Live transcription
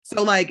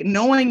So like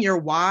knowing your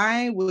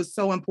why was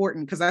so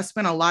important because I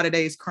spent a lot of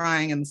days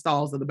crying in the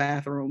stalls of the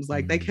bathrooms.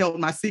 Like they held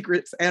my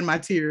secrets and my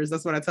tears.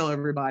 That's what I tell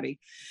everybody.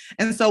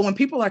 And so when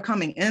people are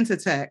coming into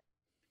tech,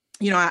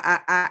 I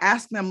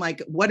ask them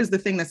like, what is the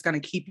thing that's going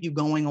to keep you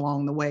going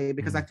along the way?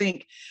 Because I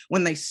think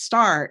when they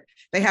start,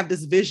 they have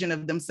this vision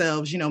of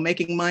themselves,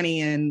 making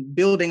money and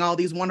building all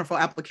these wonderful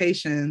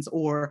applications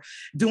or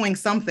doing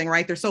something,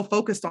 right? They're so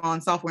focused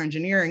on software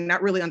engineering,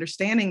 not really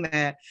understanding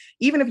that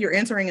even if you're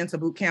entering into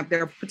boot camp,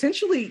 there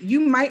potentially, you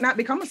might not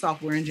become a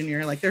software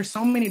engineer. Like there's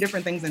so many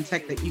different things in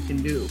tech that you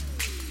can do.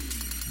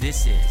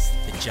 This is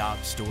the Job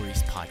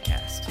Stories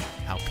Podcast,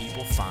 how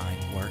people find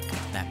work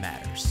that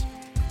matters.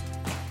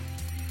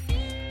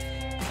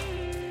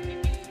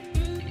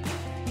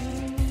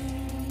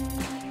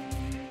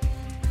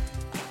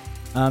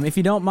 If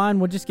you don't mind,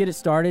 we'll just get it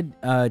started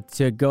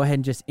to go ahead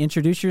and just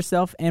introduce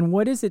yourself. And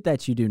what is it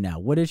that you do now?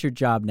 What is your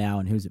job now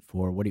and who's it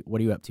for? What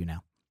are you up to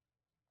now?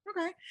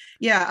 Okay.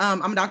 Yeah,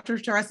 I'm Dr.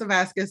 Teresa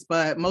Vasquez,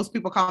 but most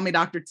people call me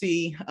Dr.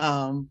 T.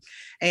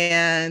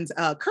 And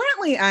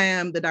currently I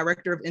am the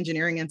Director of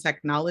Engineering and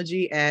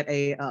Technology at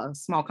a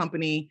small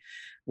company.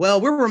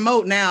 Well, we're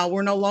remote now.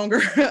 We're no longer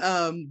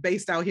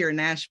based out here in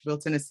Nashville,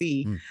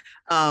 Tennessee.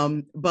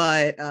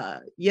 But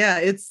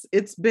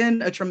it's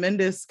been a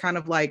tremendous kind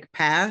of like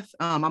path.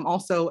 I'm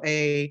also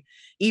a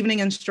evening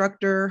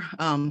instructor,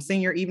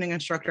 senior evening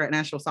instructor at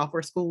National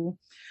Software School,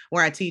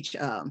 where I teach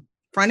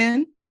front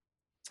end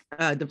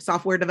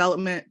software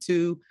development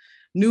to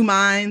new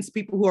minds,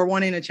 people who are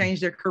wanting to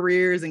change their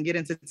careers and get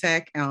into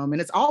tech.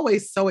 And it's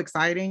always so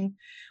exciting.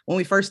 When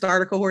we first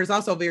start a cohort, it's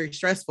also very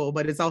stressful,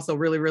 but it's also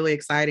really, really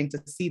exciting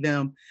to see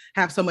them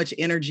have so much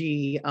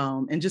energy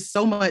and just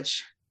so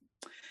much,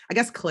 I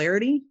guess,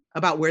 clarity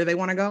about where they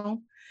want to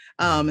go.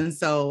 And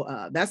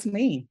so that's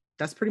me.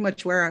 That's pretty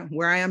much where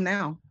I am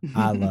now.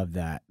 I love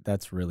that.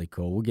 That's really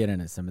cool. We'll get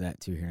into some of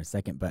that too here in a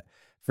second. But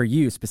for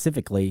you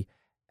specifically,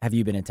 have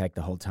you been in tech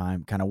the whole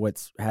time? Kind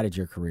of how did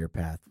your career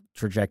path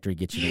trajectory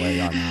get you to where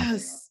you are now?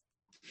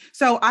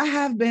 So I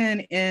have been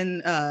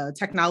in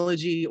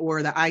technology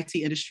or the IT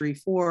industry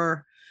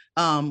for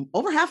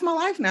over half my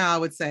life now, I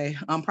would say,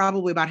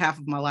 probably about half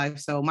of my life.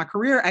 So my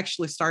career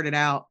actually started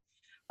out,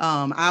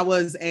 I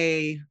was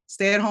a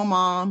stay-at-home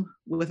mom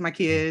with my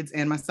kids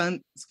and my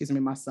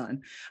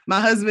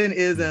husband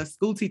is a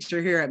school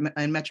teacher here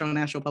in Metro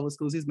Nashville Public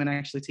Schools. He's been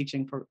actually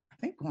teaching for, I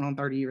think, going on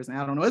 30 years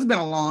now. I don't know. It's been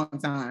a long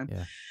time.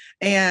 Yeah.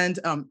 And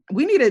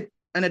we needed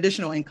an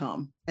additional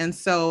income. And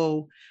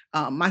so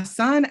my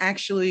son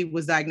actually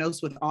was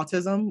diagnosed with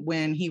autism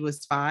when he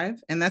was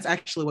 5. And that's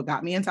actually what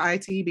got me into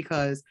IT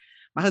because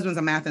my husband's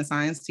a math and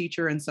science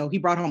teacher. And so he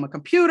brought home a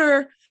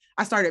computer.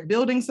 I started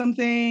building some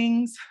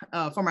things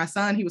for my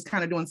son. He was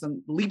kind of doing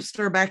some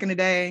Leapster back in the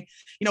day.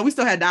 We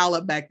still had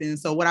dial-up back then.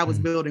 So what I was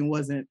building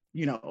wasn't,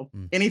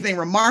 anything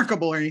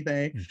remarkable or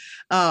anything.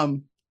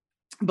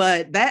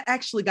 But that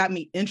actually got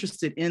me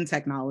interested in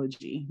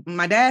technology.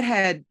 My dad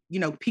had,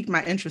 piqued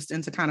my interest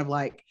into kind of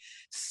like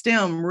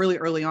STEM really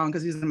early on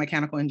because he's a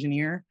mechanical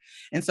engineer.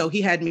 And so he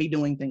had me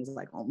doing things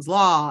like Ohm's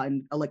Law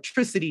and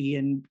electricity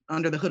and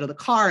under the hood of the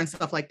car and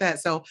stuff like that.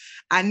 So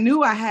I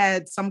knew I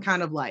had some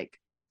kind of like,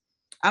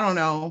 I don't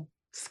know,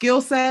 skill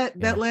set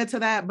that led to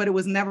that, but it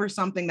was never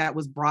something that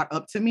was brought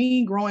up to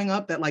me growing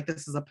up that like,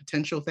 this is a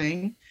potential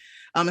thing.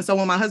 And so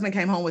when my husband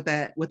came home with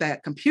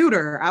that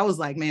computer, I was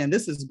like, man,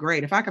 this is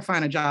great. If I could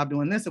find a job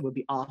doing this, it would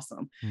be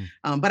awesome.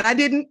 But I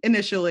didn't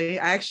initially.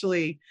 I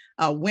actually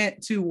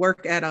went to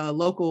work at a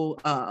local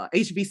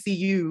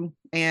HBCU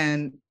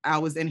and I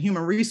was in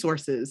human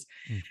resources.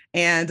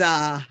 And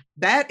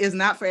that is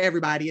not for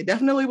everybody. It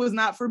definitely was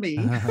not for me,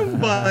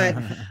 but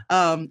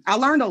I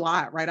learned a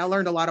lot, right? I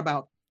learned a lot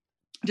about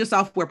just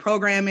software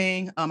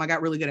programming. I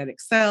got really good at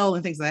Excel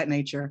and things of that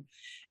nature.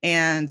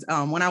 And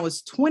when I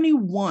was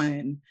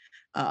 21,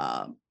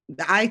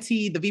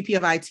 the VP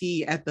of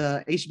IT at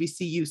the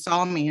HBCU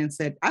saw me and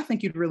said, I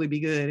think you'd really be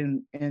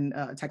good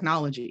in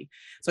technology.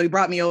 So he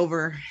brought me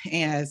over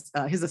as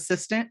his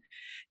assistant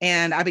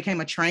and I became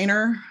a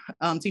trainer,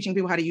 teaching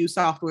people how to use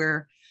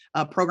software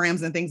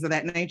programs and things of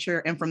that nature.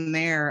 And from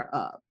there,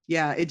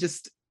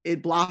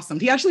 it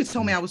blossomed. He actually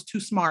told me I was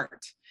too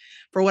smart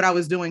for what I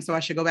was doing, so I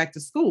should go back to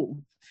school.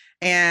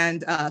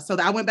 And so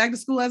I went back to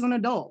school as an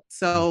adult.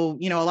 So,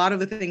 a lot of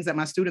the things that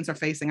my students are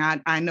facing,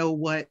 I know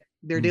what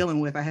they're dealing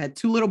with. I had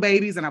 2 little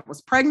babies and I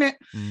was pregnant,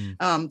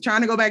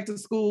 trying to go back to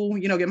school,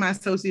 get my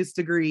associate's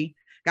degree,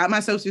 got my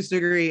associate's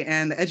degree,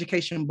 and the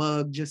education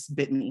bug just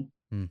bit me.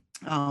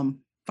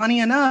 Funny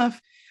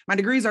enough, my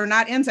degrees are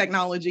not in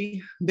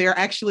technology. They're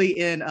actually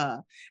in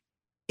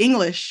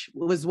English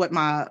was what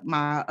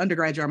my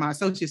undergraduate or my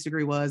associate's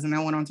degree was. And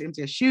I went on to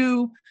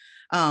MTSU.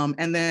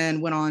 And then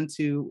went on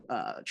to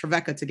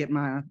Trevecca to get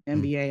my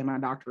MBA and my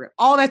doctorate.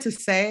 All that to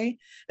say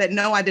that,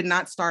 no, I did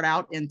not start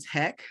out in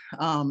tech.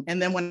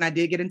 And then when I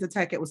did get into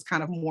tech, it was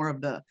kind of more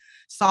of the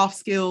soft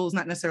skills,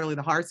 not necessarily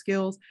the hard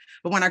skills.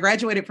 But when I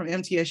graduated from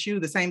MTSU,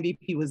 the same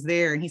VP was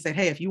there and he said,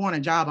 hey, if you want a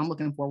job, I'm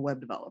looking for a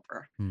web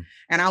developer.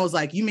 And I was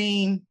like, you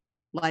mean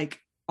like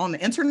on the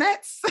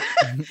internets.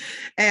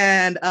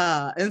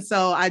 And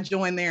so I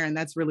joined there, and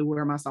that's really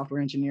where my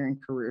software engineering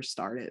career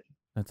started.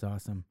 That's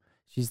awesome.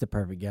 She's the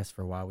perfect guest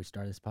for why we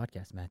started this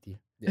podcast, Matthew.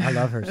 I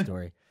love her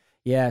story.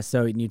 Yeah,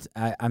 so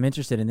I'm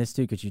interested in this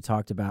too, because you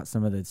talked about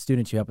some of the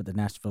students you help at the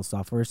Nashville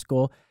Software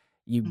School.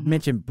 You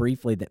mentioned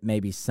briefly that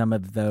maybe some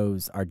of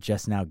those are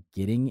just now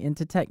getting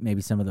into tech.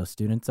 Maybe some of those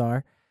students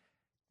are.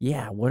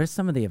 Yeah, what are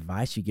some of the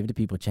advice you give to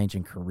people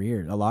changing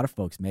career? A lot of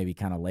folks maybe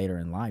kind of later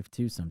in life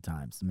too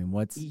sometimes. I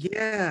mean,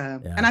 Yeah.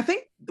 And I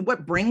think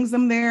what brings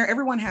them there,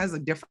 everyone has a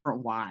different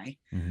why.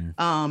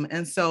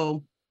 And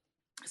so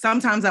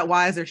sometimes that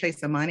why is they're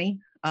chasing money.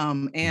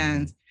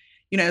 And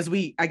you know, as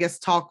we, I guess,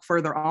 talk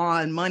further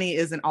on, money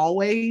isn't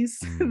always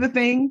the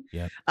thing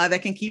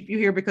that can keep you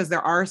here, because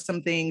there are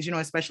some things, you know,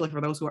 especially for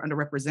those who are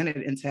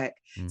underrepresented in tech,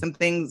 some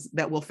things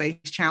that we'll face,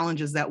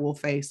 challenges that we'll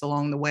face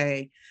along the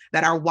way,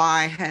 that our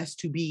why has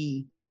to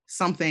be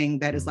something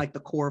that is like the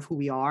core of who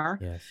we are.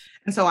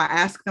 And so I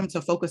ask them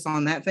to focus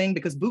on that thing,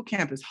 because boot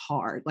camp is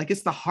hard. Like,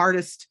 it's the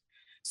hardest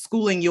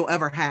schooling you'll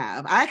ever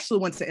have. I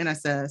actually went to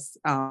NSS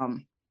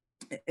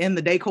in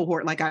the day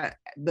cohort. Like,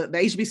 the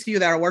HBCU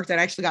that I worked at,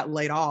 actually got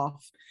laid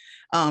off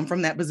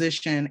from that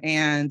position,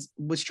 and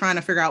was trying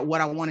to figure out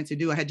what I wanted to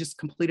do. I had just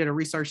completed a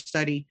research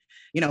study,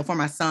 you know, for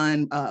my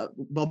son,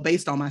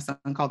 based on my son,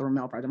 called the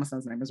Ramel Project. My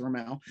son's name is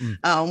Ramel,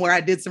 where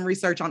I did some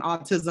research on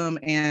autism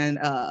and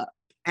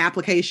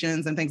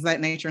applications and things of that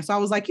nature. And so I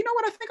was like, you know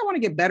what, I think I want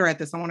to get better at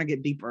this. I want to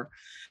get deeper.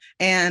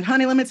 And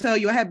honey, let me tell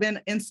you, I had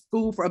been in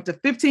school for up to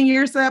 15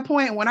 years at that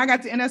point. And when I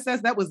got to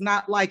NSS, that was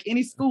not like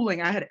any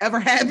schooling I had ever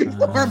had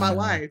before in my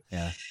life.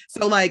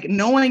 So like,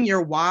 knowing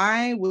your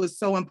why was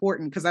so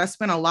important, because I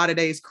spent a lot of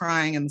days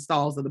crying in the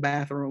stalls of the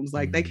bathrooms.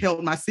 Like, they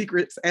killed my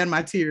secrets and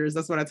my tears.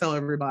 That's what I tell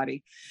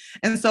everybody.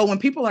 And so when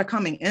people are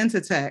coming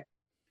into tech,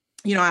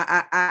 you know,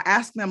 I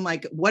ask them,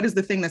 like, what is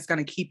the thing that's going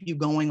to keep you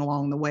going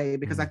along the way?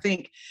 Because I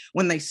think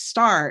when they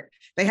start,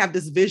 they have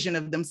this vision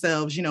of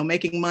themselves, you know,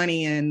 making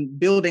money and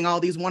building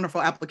all these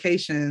wonderful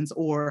applications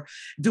or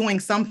doing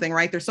something,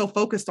 right? They're so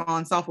focused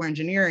on software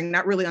engineering,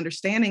 not really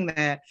understanding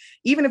that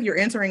even if you're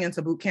entering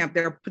into boot camp,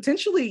 there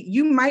potentially,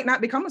 you might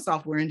not become a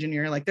software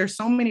engineer. Like, there's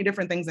so many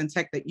different things in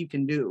tech that you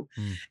can do.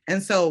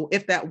 And so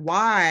if that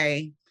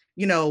why,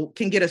 you know,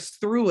 can get us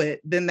through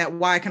it, then that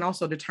why can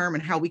also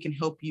determine how we can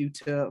help you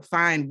to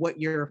find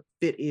what your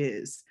fit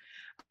is,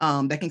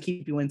 that can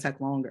keep you in tech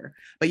longer.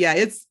 But yeah,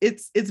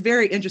 it's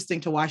very interesting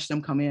to watch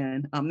them come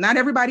in. Not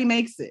everybody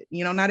makes it,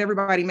 you know, not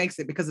everybody makes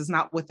it because it's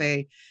not what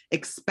they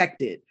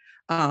expected.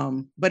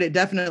 But it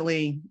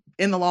definitely,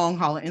 in the long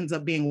haul, it ends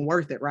up being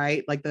worth it,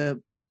 right? Like,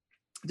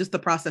 just the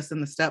process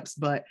and the steps.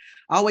 But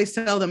I always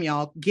tell them,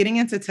 y'all, getting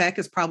into tech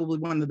is probably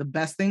one of the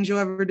best things you'll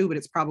ever do, but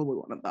it's probably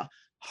one of the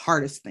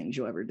hardest things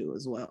you'll ever do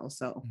as well.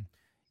 So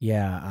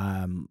yeah,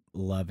 I'm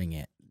loving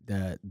it.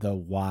 The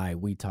why,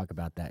 we talk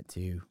about that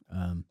too.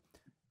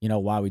 You know,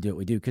 why we do what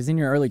we do. Because in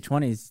your early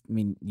 20s, I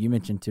mean, you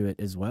mentioned to it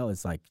as well.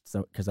 It's like,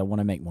 so because I want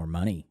to make more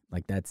money.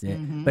 Like, that's it.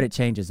 But it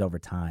changes over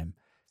time.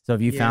 So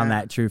have you found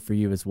that true for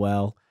you as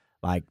well?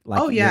 Like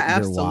oh yeah, your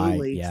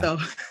absolutely. Why? Yeah. So,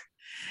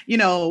 you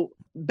know,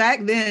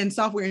 back then,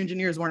 software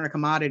engineers weren't a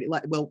commodity.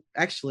 Like, well,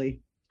 actually,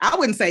 I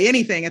wouldn't say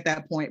anything at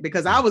that point,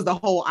 because I was the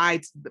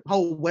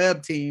whole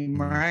web team,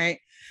 right?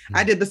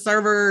 I did the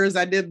servers,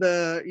 I did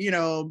the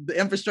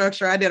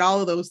infrastructure, I did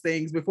all of those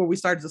things before we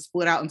started to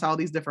split out into all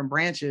these different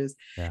branches.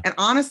 And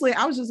honestly,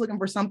 I was just looking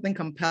for something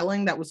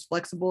compelling that was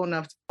flexible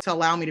enough to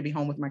allow me to be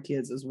home with my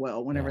kids as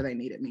well whenever they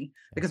needed me,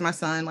 because my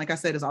son, like I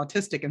said, is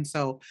autistic. And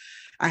so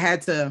I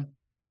had to,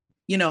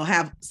 you know,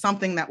 have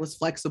something that was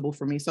flexible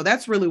for me. So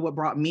that's really what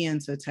brought me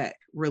into tech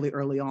really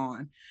early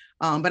on.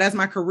 But as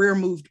my career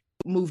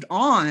moved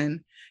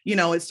on, you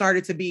know, it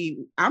started to be,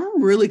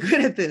 I'm really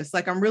good at this.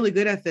 Like, I'm really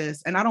good at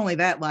this. And not only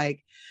that,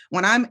 like,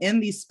 when I'm in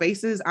these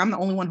spaces, I'm the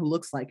only one who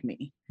looks like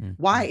me.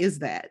 Why is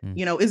that?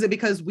 You know, is it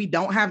because we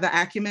don't have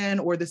the acumen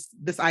or this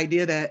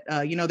idea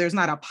that, you know, there's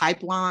not a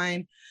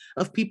pipeline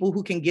of people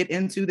who can get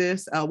into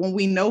this, when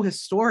we know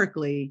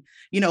historically,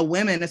 you know,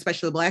 women,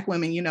 especially Black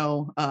women, you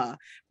know,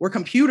 were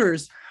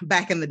computers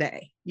back in the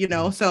day, you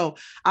know? So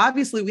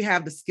obviously we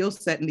have the skill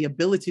set and the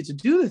ability to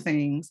do the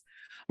things.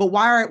 But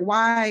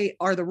why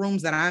are the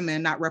rooms that I'm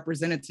in not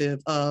representative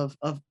of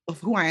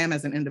who I am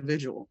as an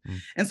individual?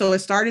 And so it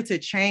started to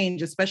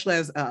change, especially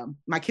as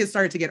my kids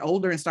started to get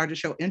older and started to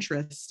show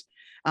interest.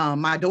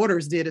 My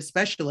daughters did,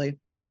 especially.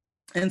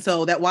 And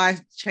so that why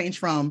changed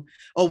from,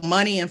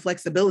 money and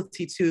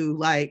flexibility to,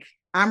 like,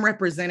 I'm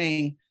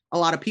representing a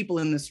lot of people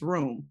in this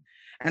room.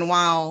 And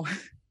while,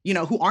 you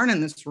know, who aren't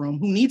in this room,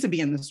 who need to be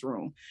in this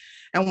room.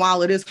 And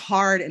while it is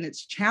hard and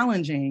it's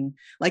challenging,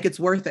 like, it's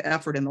worth the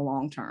effort in the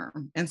long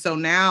term. And so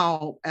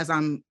now, as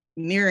I'm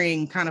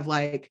nearing kind of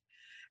like,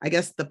 I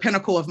guess, the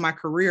pinnacle of my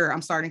career,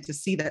 I'm starting to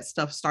see that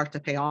stuff start to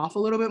pay off a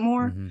little bit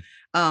more.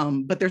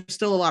 But there's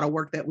still a lot of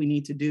work that we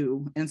need to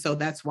do. And so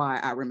that's why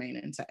I remain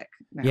in tech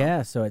now.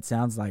 Yeah. So it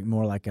sounds like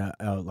more like a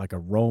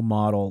role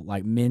model,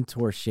 like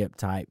mentorship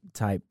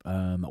type.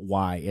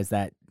 Why is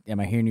that? Am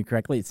I hearing you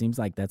correctly? It seems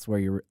like that's where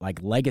you're,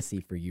 like,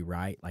 legacy for you,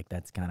 right? Like,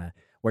 that's kind of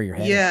where you're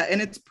headed. Yeah.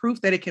 And it's proof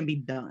that it can be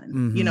done.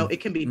 Mm-hmm.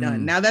 It can be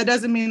done. Now, that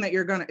doesn't mean that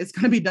it's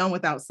going to be done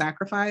without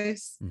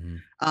sacrifice.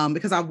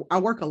 Because I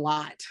work a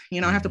lot,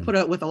 I have to put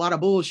up with a lot of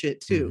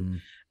bullshit too.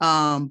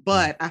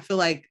 But I feel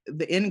like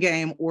the end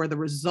game or the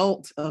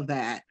result of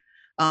that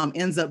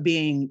ends up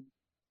being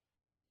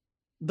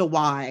the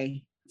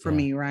why for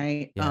me.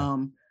 Right.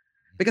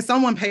 Because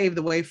someone paved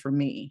the way for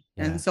me.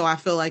 And so I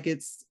feel like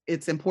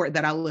it's important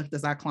that I lift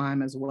as I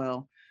climb as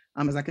well.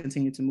 As I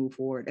continue to move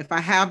forward. If I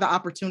have the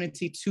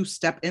opportunity to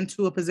step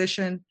into a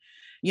position,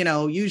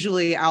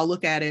 usually I'll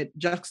look at it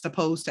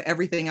juxtaposed to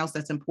everything else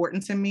that's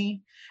important to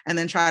me and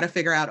then try to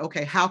figure out,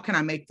 okay, how can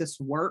I make this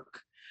work?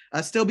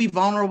 Still be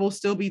vulnerable,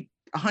 still be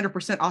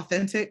 100%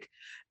 authentic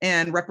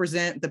and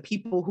represent the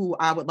people who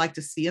I would like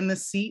to see in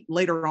this seat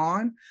later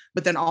on,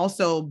 but then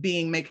also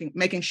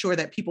making sure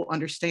that people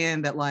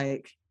understand that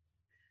like,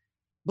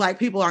 Black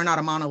people are not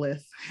a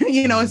monolith,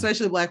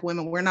 especially Black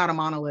women. We're not a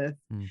monolith.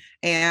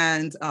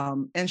 And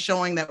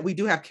showing that we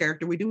do have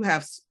character, we do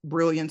have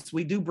brilliance,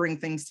 we do bring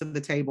things to the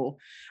table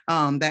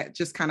that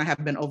just kind of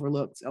have been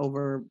overlooked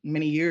over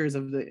many years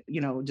of the,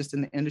 just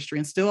in the industry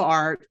and still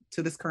are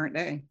to this current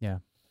day. Yeah,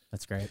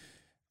 that's great.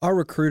 Our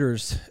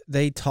recruiters,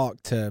 they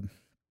talk to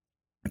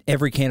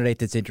every candidate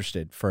that's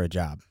interested for a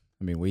job.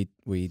 I mean,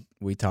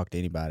 we talk to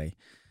anybody.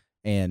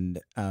 And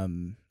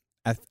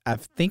I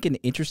think an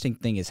interesting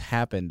thing has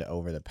happened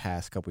over the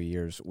past couple of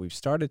years. We've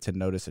started to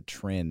notice a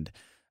trend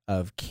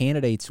of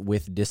candidates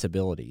with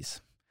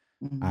disabilities,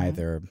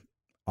 either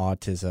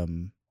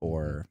autism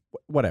or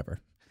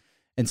whatever.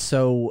 And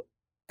so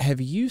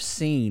have you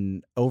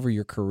seen over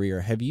your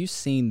career,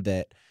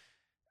 that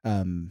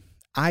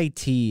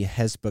IT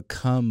has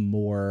become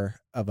more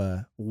of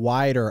a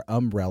wider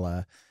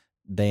umbrella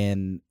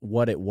than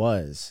what it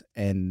was?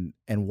 And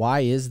why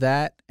is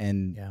that?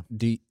 And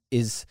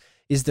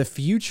is the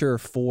future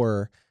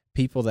for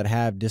people that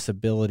have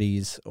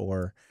disabilities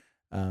or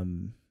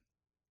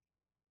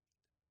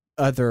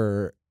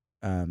other,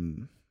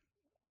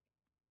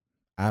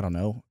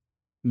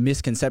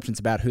 misconceptions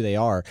about who they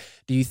are,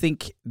 do you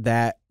think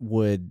that's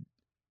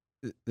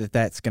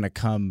going to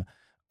come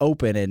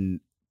open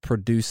and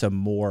produce a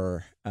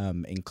more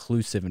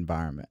inclusive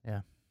environment?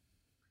 Yeah.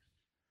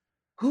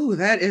 Ooh,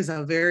 that is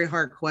a very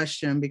hard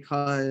question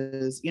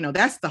because,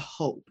 that's the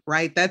hope,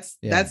 right? That's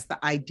the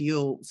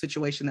ideal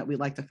situation that we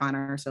like to find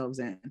ourselves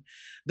in.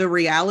 The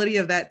reality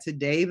of that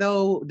today,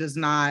 though, does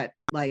not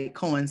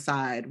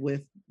coincide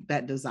with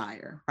that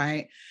desire,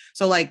 right?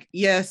 So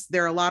yes,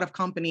 there are a lot of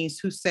companies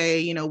who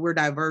say, we're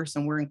diverse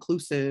and we're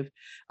inclusive,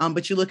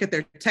 but you look at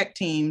their tech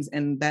teams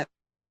and that's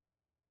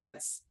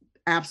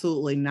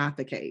absolutely not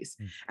the case.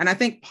 And I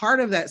think part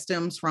of that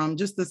stems from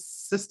just the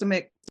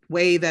systemic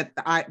way that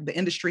the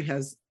industry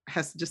has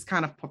just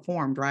kind of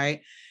performed,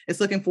 right? It's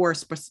looking for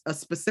a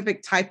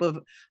specific type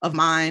of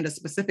mind, a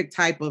specific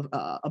type of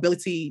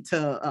ability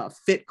to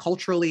fit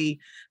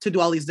culturally, to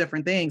do all these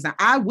different things. Now,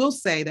 I will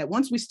say that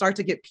once we start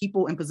to get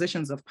people in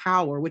positions of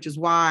power, which is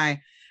why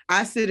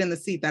I sit in the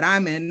seat that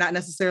I'm in, not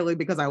necessarily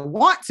because I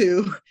want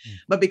to,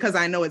 but because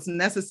I know it's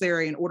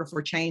necessary in order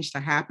for change to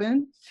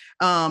happen.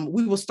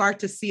 We will start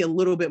to see a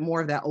little bit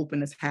more of that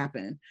openness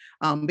happen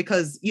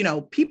because,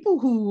 people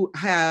who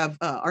have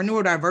are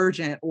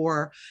neurodivergent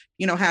or,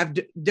 have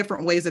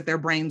different ways that their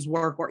brains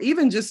work, or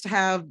even just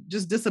have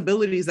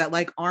disabilities that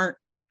aren't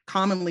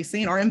commonly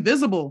seen or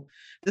invisible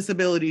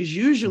disabilities,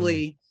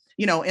 usually,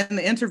 in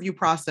the interview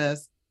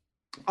process,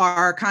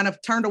 are kind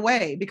of turned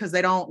away because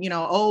they don't,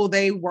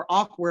 they were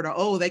awkward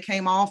or, they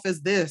came off as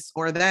this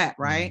or that.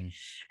 Right.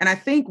 And I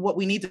think what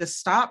we need to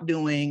stop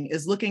doing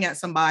is looking at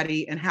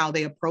somebody and how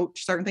they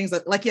approach certain things.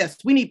 Yes,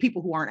 we need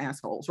people who aren't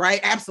assholes.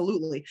 Right.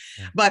 Absolutely.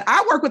 But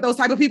I work with those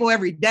type of people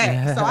every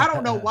day. So I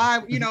don't know why,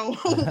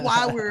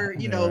 why we're,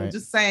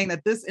 just saying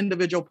that this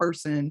individual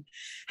person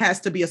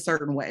has to be a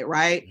certain way.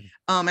 Right.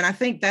 And I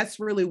think that's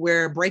really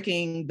where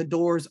breaking the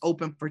doors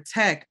open for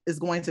tech is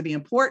going to be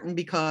important,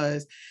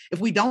 because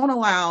if we don't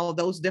allow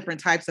those different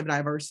types of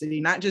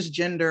diversity, not just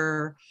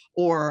gender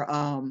or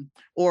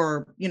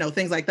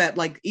things like that,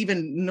 like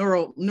even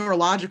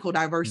neurological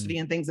diversity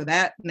and things of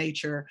that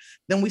nature,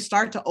 then we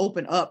start to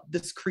open up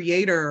this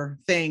creator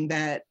thing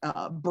that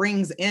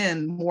brings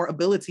in more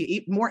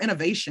ability, more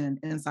innovation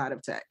inside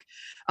of tech.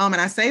 And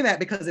I say that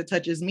because it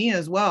touches me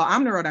as well.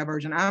 I'm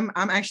neurodivergent.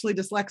 I'm actually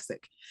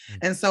dyslexic.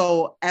 And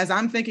so as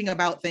I'm thinking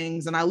about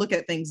things and I look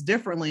at things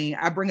differently,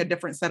 I bring a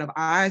different set of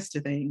eyes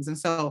to things. And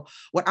so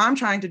what I'm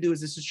trying to do is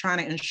just trying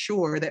to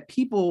ensure that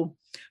people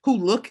who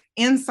look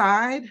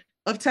inside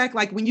of tech,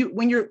 like when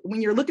you're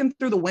looking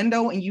through the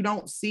window and you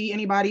don't see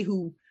anybody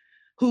who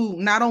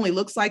not only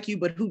looks like you,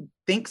 but who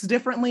thinks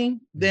differently,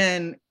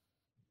 then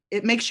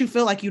it makes you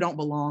feel like you don't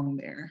belong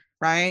there.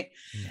 Right.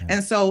 Yeah.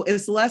 And so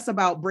it's less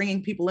about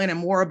bringing people in and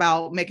more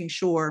about making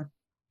sure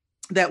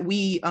that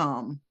we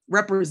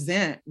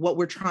represent what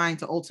we're trying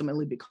to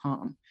ultimately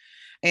become.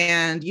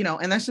 And,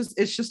 and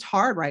it's just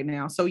hard right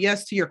now. So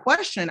yes, to your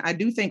question, I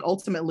do think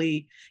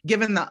ultimately,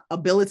 given the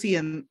ability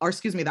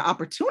the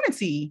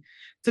opportunity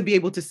to be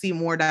able to see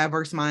more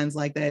diverse minds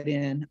like that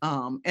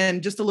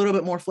and just a little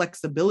bit more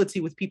flexibility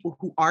with people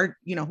who are,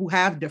 who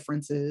have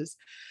differences,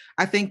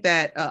 I think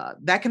that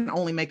that can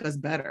only make us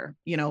better,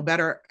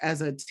 better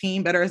as a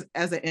team, better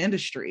as an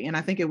industry. And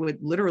I think it would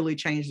literally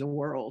change the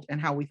world and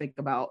how we think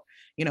about,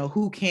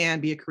 who can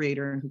be a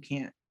creator and who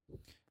can't.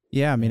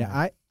 Yeah. I mean,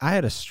 I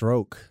had a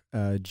stroke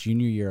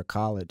junior year of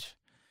college.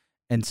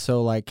 And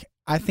so like,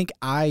 I think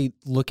I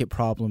look at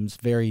problems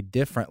very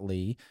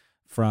differently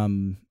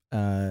from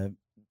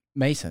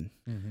Mason.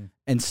 Mm-hmm.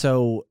 And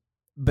so,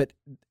 but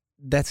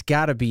that's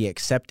gotta be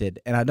accepted.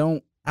 And I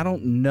don't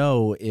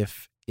know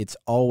if it's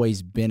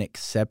always been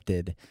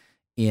accepted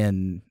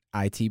in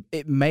IT.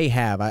 It may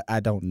have, I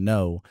don't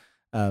know.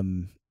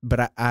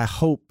 But I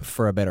hope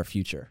for a better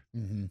future.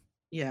 Mm-hmm.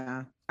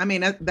 Yeah. I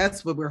mean,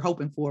 that's what we're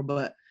hoping for,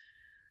 but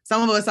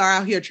some of us are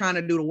out here trying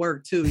to do the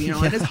work too,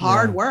 and it's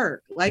hard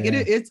work. Like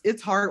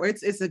it's hard.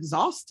 It's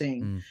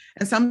exhausting.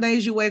 And some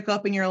days you wake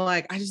up and you're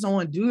like, I just don't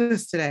want to do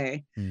this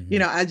today.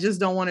 Mm-hmm. I just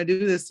don't want to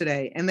do this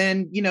today. And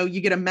then, you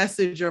get a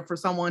message or for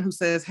someone who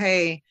says,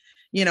 hey,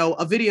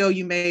 a video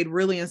you made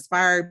really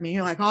inspired me.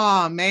 You're like,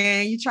 oh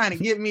man, you trying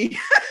to get me,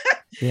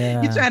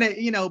 you trying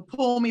to,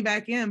 pull me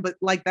back in. But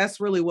like,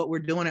 that's really what we're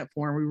doing it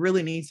for. And we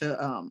really need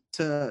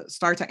to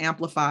start to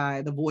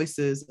amplify the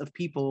voices of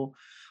people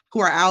who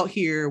are out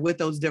here with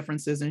those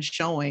differences and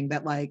showing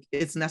that like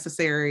it's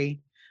necessary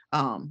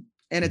and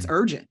it's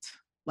urgent.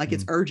 Like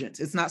it's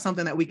urgent. It's not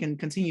something that we can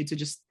continue to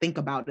just think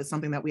about. It's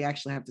something that we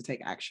actually have to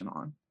take action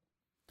on.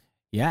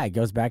 Yeah, it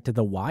goes back to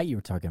the why you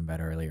were talking about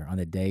earlier. On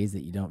the days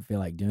that you don't feel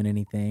like doing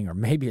anything, or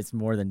maybe it's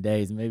more than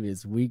days, maybe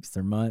it's weeks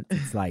or months.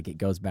 It's like it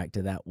goes back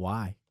to that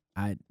why.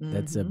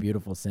 That's a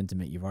beautiful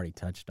sentiment you've already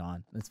touched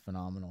on. That's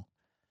phenomenal.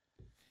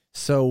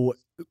 So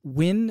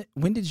when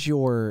did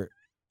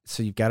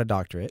so you've got a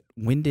doctorate.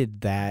 When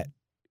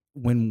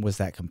was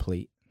that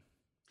complete?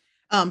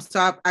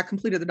 So I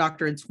completed the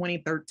doctorate in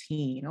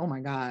 2013. Oh my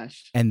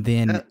gosh. And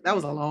then that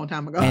was a long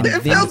time ago. And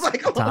it feels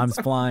like a time's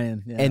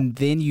flying. Yeah. And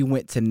then you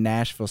went to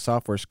Nashville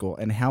Software School.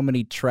 And how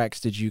many tracks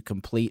did you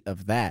complete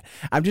of that?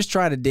 I'm just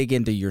trying to dig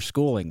into your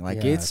schooling.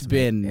 Like it's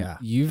been,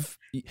 you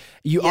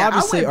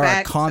obviously are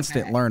a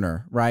constant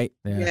learner, right?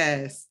 Yeah.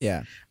 Yes.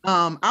 Yeah.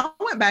 I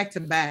went back to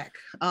back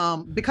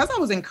because I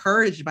was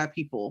encouraged by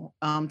people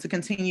to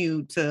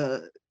continue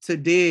to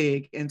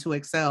dig and to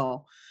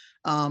excel.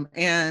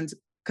 And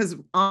because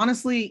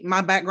honestly, my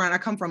background, I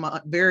come from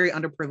a very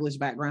underprivileged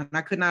background.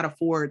 I could not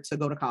afford to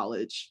go to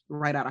college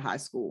right out of high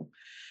school.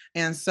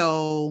 And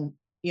so,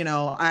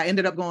 I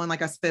ended up going,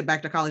 like I said,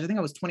 back to college. I think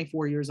I was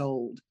 24 years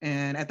old.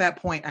 And at that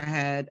point I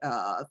had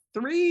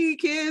 3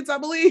 kids, I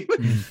believe,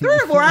 3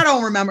 or 4, I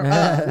don't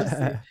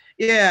remember.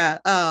 Yeah.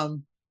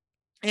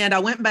 And I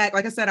went back,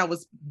 like I said, I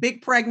was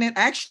big pregnant,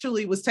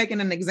 actually was taking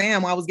an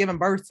exam while I was giving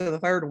birth to the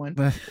 3rd one.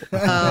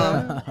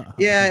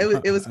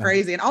 It was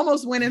crazy, and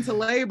almost went into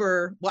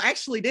labor. Well,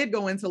 actually did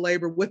go into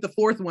labor with the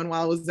 4th one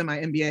while I was in my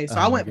MBA. So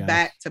I went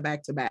back to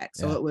back to back.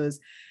 So it was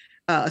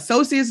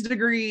associate's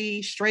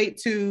degree straight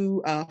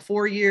to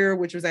 4-year,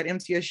 which was at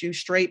MTSU,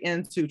 straight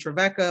into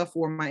Trevecca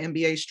for my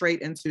MBA,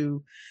 straight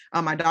into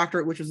my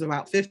doctorate, which was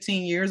about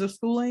 15 years of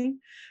schooling.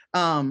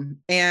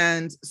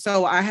 And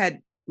so I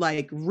had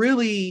like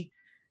really,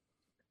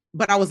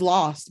 but I was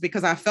lost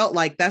because I felt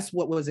like that's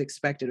what was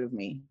expected of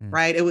me,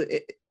 right?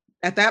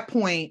 At that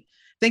point,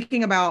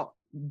 thinking about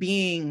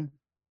being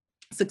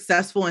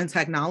successful in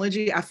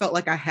technology, I felt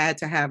like I had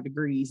to have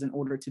degrees in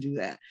order to do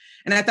that.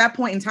 And at that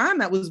point in time,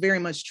 that was very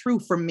much true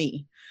for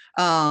me,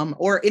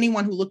 or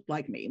anyone who looked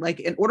like me. Like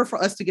in order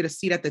for us to get a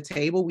seat at the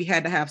table, we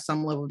had to have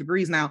some level of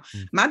degrees. Now,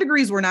 my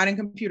degrees were not in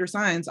computer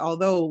science,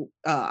 although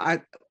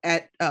at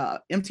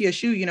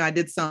MTSU, I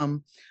did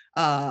some,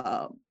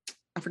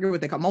 I forget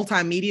what they call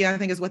multimedia, I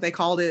think is what they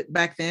called it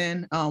back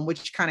then,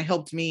 which kind of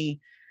helped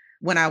me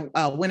when I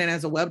went in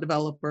as a web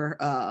developer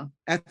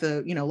at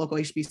the local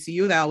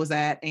HBCU that I was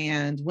at.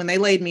 And when they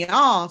laid me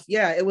off,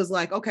 it was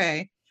like,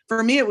 okay,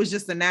 for me, it was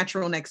just the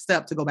natural next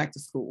step to go back to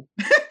school.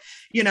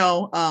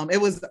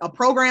 It was a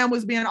program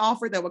was being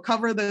offered that would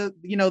cover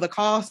the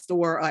cost,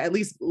 or at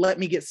least let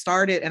me get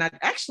started. And I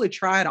actually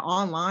tried an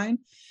online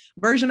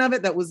version of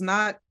it that was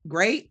not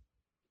great.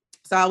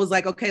 So I was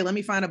like, okay, let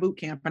me find a boot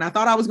camp. And I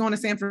thought I was going to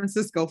San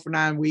Francisco for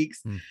 9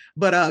 weeks,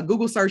 but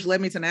Google search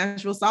led me to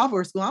Nashville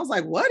Software School. I was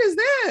like, what is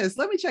this?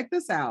 Let me check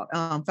this out.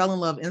 Fell in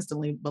love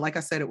instantly. But like I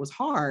said, it was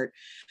hard.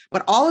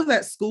 But all of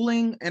that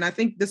schooling, and I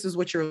think this is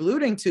what you're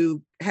alluding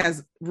to,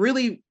 is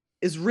really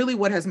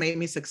what has made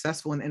me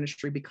successful in the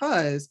industry,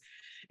 because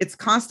it's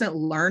constant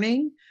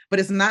learning, but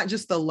it's not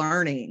just the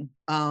learning,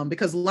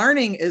 because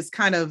learning is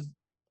kind of,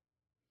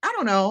 I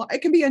don't know,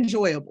 it can be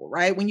enjoyable,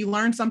 right? When you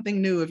learn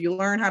something new, if you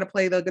learn how to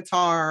play the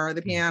guitar or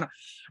the piano,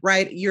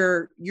 right?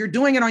 You're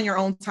doing it on your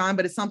own time,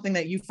 but it's something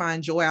that you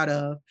find joy out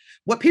of.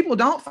 What people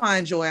don't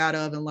find joy out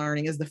of in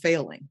learning is the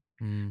failing,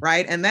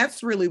 right? And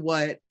that's really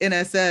what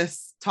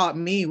NSS taught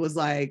me, was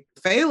like,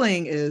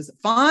 failing is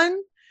fun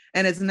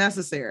and it's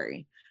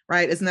necessary.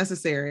 right? It's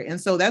necessary. And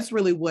so that's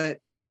really what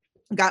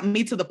got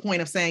me to the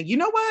point of saying, you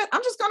know what,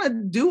 I'm just going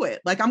to do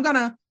it. Like, I'm going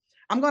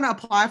to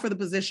apply for the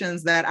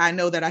positions that I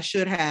know that I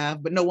should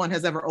have, but no one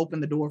has ever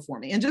opened the door for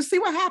me, and just see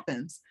what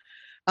happens.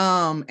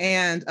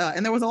 And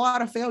there was a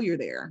lot of failure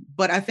there,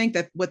 but I think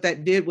that what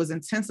that did was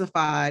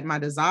intensified my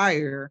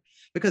desire,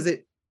 because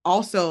it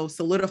also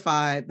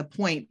solidified the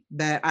point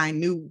that I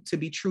knew to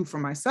be true for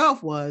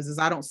myself is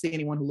I don't see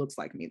anyone who looks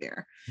like me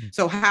there.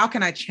 So how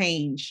can I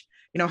change,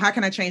 how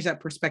can I change that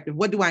perspective?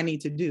 What do I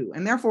need to do?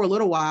 And there for a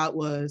little while it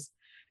was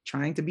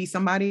trying to be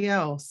somebody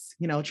else,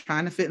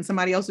 trying to fit in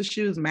somebody else's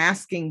shoes,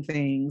 masking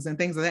things and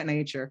things of that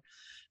nature.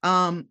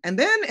 And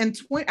then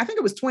I think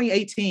it was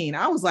 2018,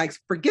 I was like,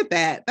 forget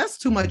that. That's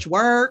too much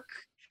work.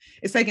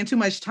 It's taking too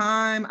much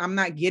time. I'm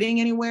not getting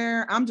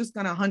anywhere. I'm just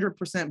going to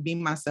 100% be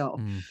myself.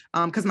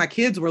 Because my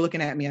kids were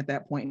looking at me at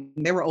that point.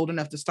 And they were old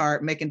enough to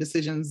start making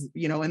decisions,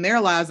 in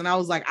their lives. And I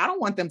was like, I don't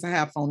want them to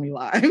have phony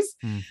lives.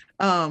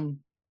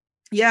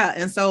 Yeah.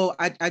 And so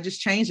I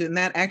just changed it. And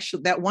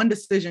that one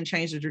decision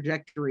changed the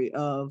trajectory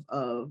of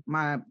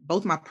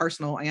both my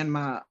personal and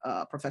my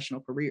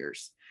professional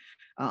careers.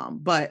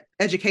 But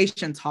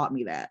education taught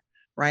me that,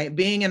 right?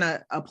 Being in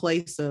a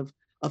place of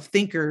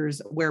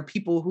thinkers where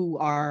people who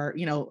are,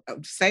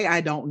 say, I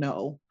don't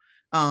know,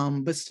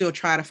 but still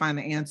try to find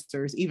the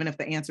answers, even if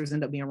the answers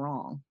end up being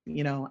wrong,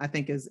 I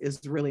think is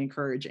really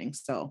encouraging.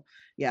 So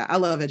yeah, I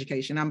love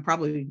education. I'm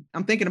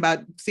thinking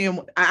about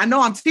I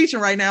know I'm teaching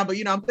right now, but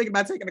I'm thinking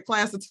about taking a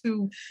class or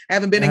two. I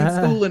haven't been in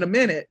school in a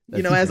minute,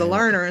 as a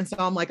learner. And so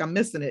I'm like, I'm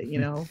missing it,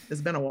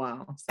 it's been a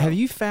while. So. Have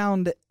you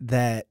found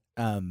that,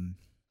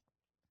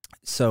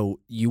 so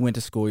you went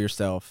to school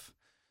yourself,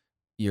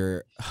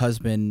 your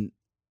husband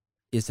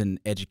is an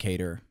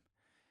educator.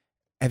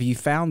 Have you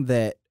found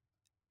that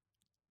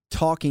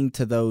talking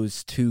to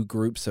those two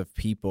groups of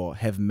people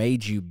have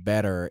made you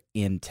better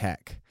in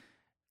tech?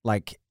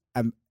 Like,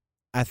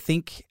 I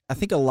think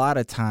a lot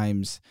of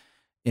times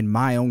in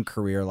my own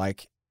career,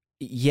 like,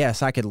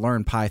 yes, I could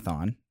learn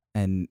Python,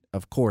 and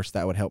of course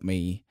that would help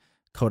me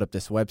code up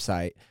this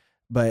website,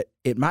 but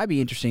it might be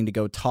interesting to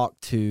go talk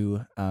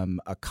to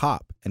a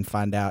cop and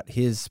find out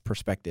his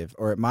perspective,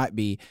 or it might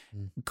be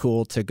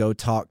cool to go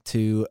talk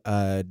to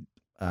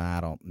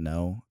I don't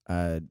know,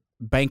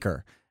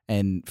 banker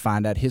and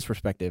find out his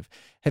perspective.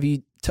 Have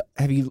you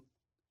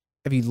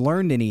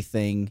learned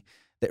anything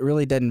that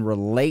really doesn't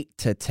relate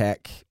to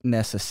tech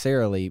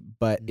necessarily,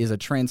 but is a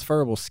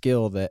transferable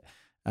skill that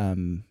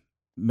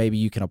maybe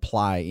you can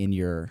apply in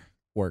your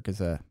work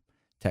as a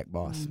tech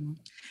boss?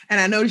 And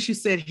I noticed you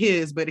said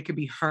his, but it could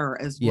be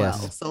her as well.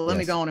 Yes. So let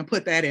me go on and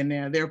put that in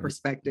there, their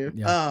perspective.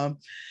 Yeah.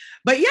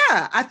 But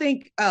yeah, I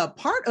think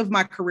part of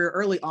my career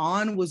early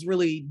on was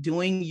really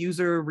doing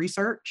user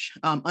research,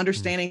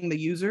 understanding the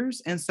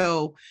users. And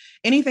so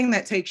anything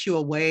that takes you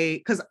away,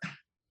 because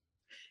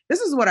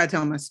this is what I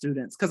tell my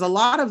students, because a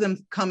lot of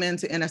them come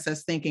into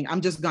NSS thinking, I'm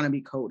just going to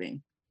be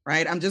coding,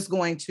 right? I'm just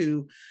going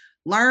to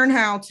learn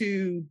how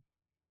to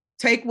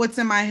take what's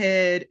in my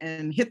head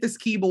and hit this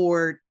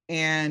keyboard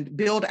and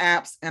build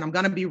apps, and I'm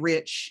going to be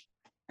rich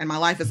and my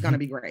life is going to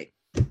be great.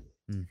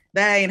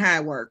 That ain't how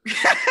it works.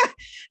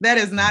 That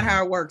is not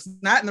how it works.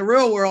 Not in the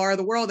real world, or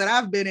the world that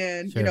I've been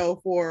in,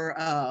 for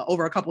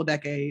over a couple of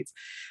decades.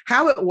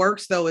 How it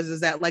works though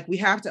is that, like, we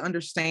have to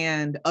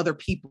understand other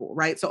people,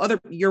 right? So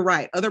you're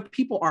right. Other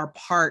people are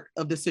part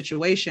of the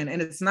situation, and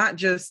it's not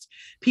just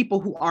people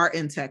who are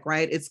in tech,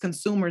 right? It's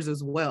consumers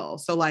as well.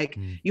 So like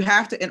you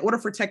have to, in order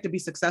for tech to be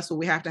successful,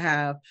 we have to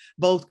have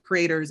both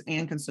creators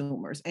and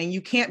consumers, and you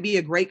can't be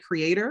a great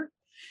creator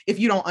if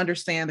you don't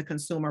understand the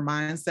consumer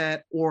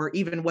mindset or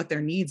even what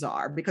their needs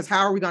are, because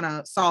how are we going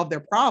to solve their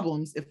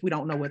problems if we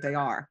don't know what they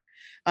are?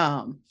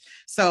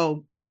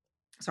 So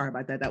sorry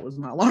about that. That was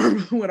my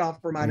alarm went off,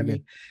 reminded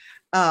me.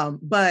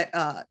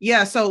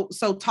 So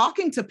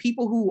talking to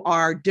people who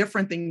are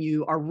different than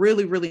you are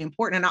really, really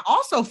important. And I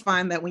also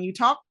find that when you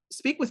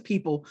speak with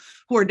people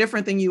who are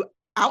different than you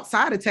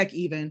outside of tech,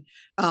 even,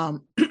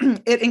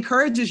 it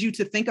encourages you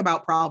to think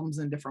about problems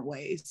in different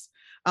ways.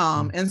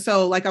 And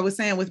so, like I was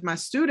saying with my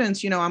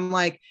students, I'm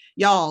like,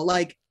 y'all,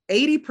 like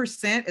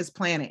 80% is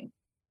planning.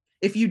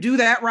 If you do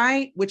that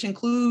right, which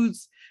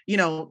includes,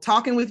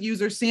 talking with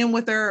users, seeing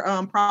what their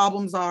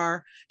problems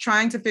are,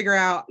 trying to figure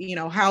out,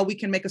 how we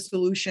can make a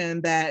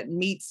solution that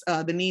meets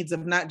the needs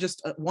of not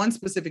just one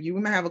specific, we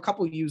may have a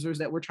couple of users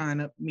that we're trying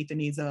to meet the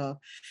needs of,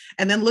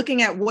 and then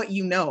looking at what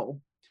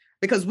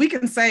because we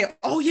can say,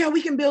 oh yeah,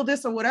 we can build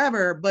this or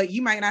whatever, but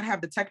you might not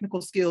have the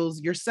technical skills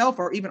yourself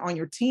or even on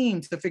your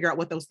team to figure out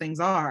what those things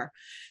are.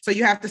 So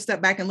you have to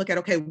step back and look at,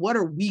 okay, what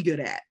are we good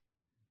at?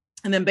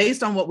 And then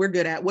based on what we're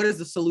good at, what is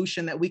the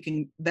solution that we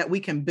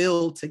can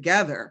build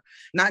together,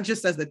 not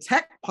just as the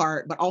tech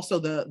part, but also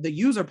the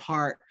user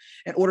part,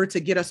 in order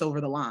to get us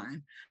over the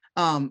line.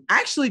 I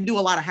actually do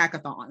a lot of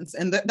hackathons,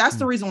 and that's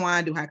the reason why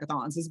I do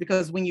hackathons, is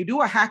because when you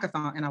do a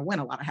hackathon, and I win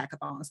a lot of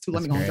hackathons too,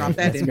 let me go and drop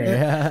that in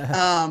there.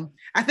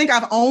 I think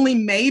I've only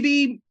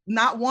maybe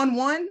not won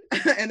one,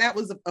 and that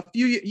was a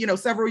few,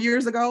 several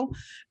years ago.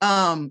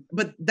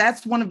 But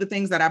that's one of the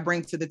things that I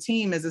bring to the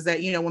team is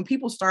that, when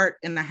people start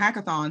in the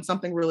hackathon,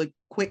 something really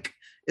quick,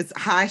 it's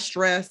high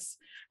stress,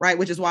 right?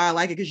 Which is why I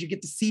like it, because you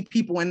get to see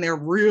people in their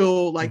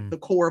real, like the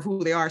core of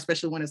who they are,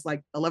 especially when it's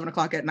like 11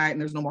 o'clock at night and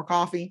there's no more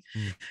coffee.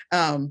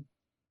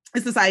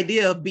 It's this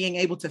idea of being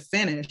able to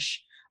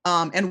finish.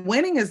 And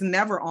winning is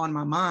never on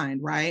my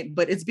mind, right?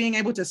 But it's being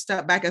able to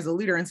step back as a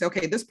leader and say,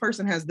 okay, this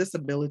person has this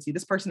ability,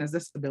 this person has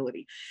this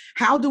ability.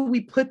 How do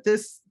we put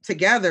this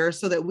together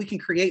so that we can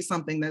create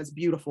something that's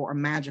beautiful or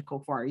magical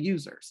for our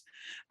users?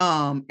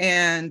 So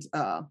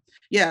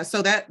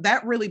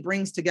that really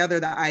brings together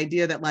the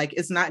idea that, like,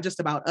 it's not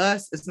just about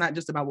us, it's not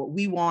just about what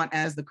we want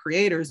as the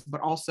creators,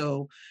 but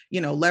also,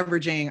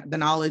 leveraging the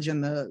knowledge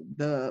and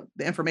the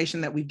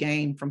information that we've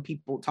gained from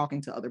people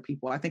talking to other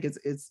people. I think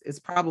it's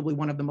probably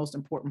one of the most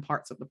important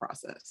parts of the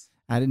process.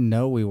 I didn't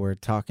know we were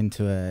talking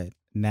to a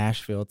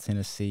Nashville,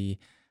 Tennessee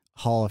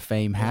Hall of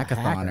Fame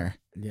hackathoner.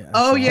 Yeah.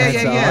 Oh yeah.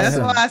 Awesome. That's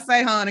why I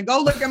say, honey,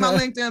 go look at my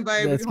LinkedIn,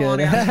 baby. That's good.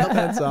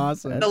 That's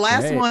awesome. The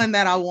last one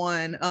that I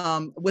won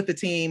with the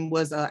team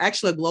was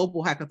actually a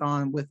global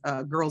hackathon with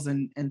girls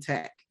in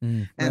tech.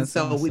 And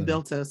so awesome. We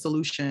built a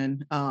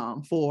solution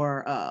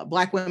for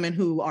Black women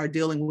who are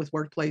dealing with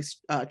workplace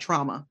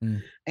trauma.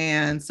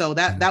 And so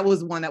that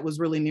was one that was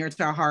really near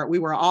to our heart. We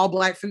were all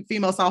Black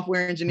female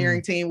software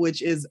engineering team,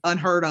 which is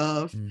unheard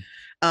of.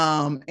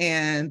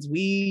 And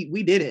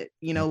we did it,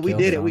 we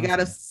did it. Awesome. We got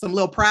us some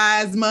little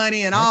prize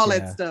money and all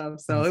that stuff.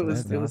 So it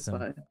was awesome.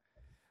 Fun.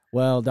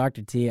 Well,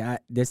 Dr. T,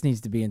 this needs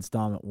to be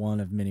installment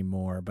one of many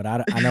more, but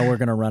I know we're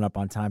going to run up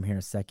on time here in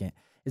a second.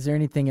 Is there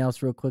anything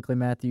else real quickly,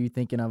 Matthew, you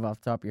thinking of off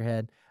the top of your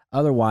head?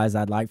 Otherwise,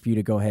 I'd like for you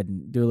to go ahead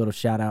and do a little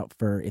shout out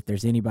for if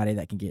there's anybody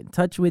that can get in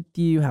touch with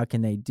you, how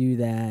can they do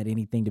that?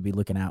 Anything to be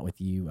looking out with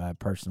you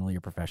personally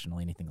or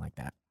professionally, anything like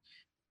that?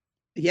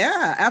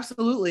 Yeah,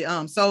 absolutely.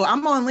 So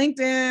I'm on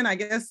LinkedIn, I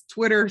guess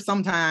Twitter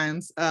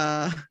sometimes,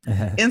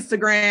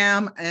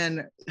 Instagram,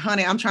 and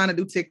honey, I'm trying to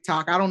do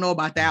TikTok. I don't know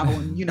about that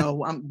one.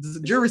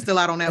 The jury's still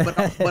out on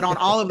that, but on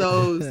all of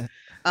those,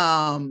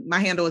 my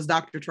handle is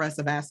Dr.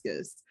 Teresa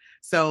Vasquez.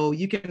 So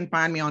you can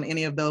find me on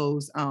any of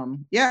those.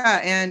 And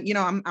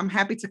I'm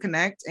happy to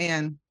connect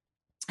and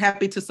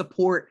happy to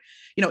support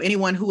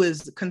anyone who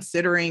is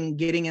considering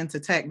getting into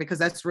tech, because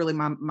that's really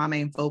my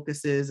main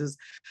focus is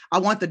I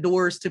want the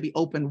doors to be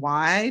open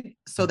wide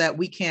so that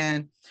we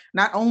can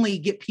not only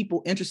get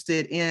people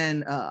interested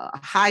in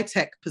high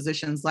tech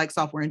positions like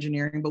software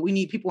engineering, but we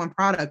need people in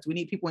product, we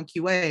need people in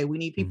QA, we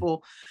need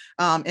people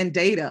in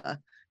data,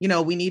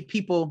 we need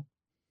people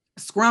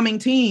scrumming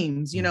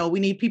teams, we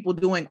need people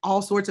doing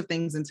all sorts of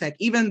things in tech,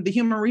 even the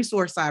human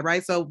resource side,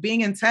 right? So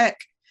being in tech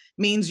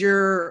means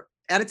you're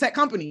at a tech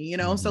company,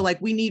 so like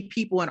we need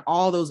people in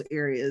all those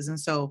areas. And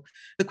so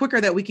the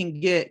quicker that we can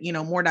get,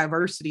 more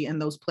diversity in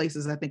those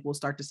places, I think we'll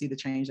start to see the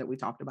change that we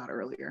talked about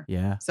earlier.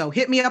 Yeah. So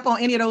hit me up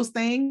on any of those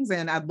things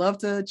and I'd love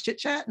to chit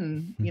chat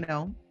and,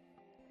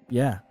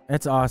 Yeah,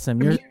 that's awesome.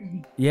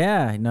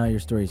 Your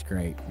story's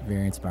great.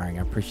 Very inspiring.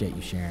 I appreciate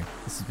you sharing.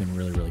 This has been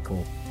really, really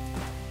cool.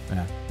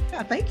 Yeah,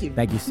 thank you.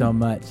 Thank you so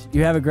much.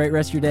 You have a great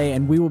rest of your day,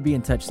 and we will be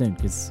in touch soon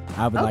because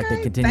I would like to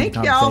continue the conversation.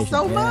 Thank y'all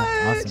so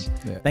much. Awesome.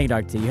 Yeah. Thank you,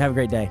 Dr. T. You have a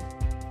great day.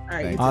 All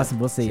right. Awesome.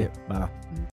 We'll see you. Bye.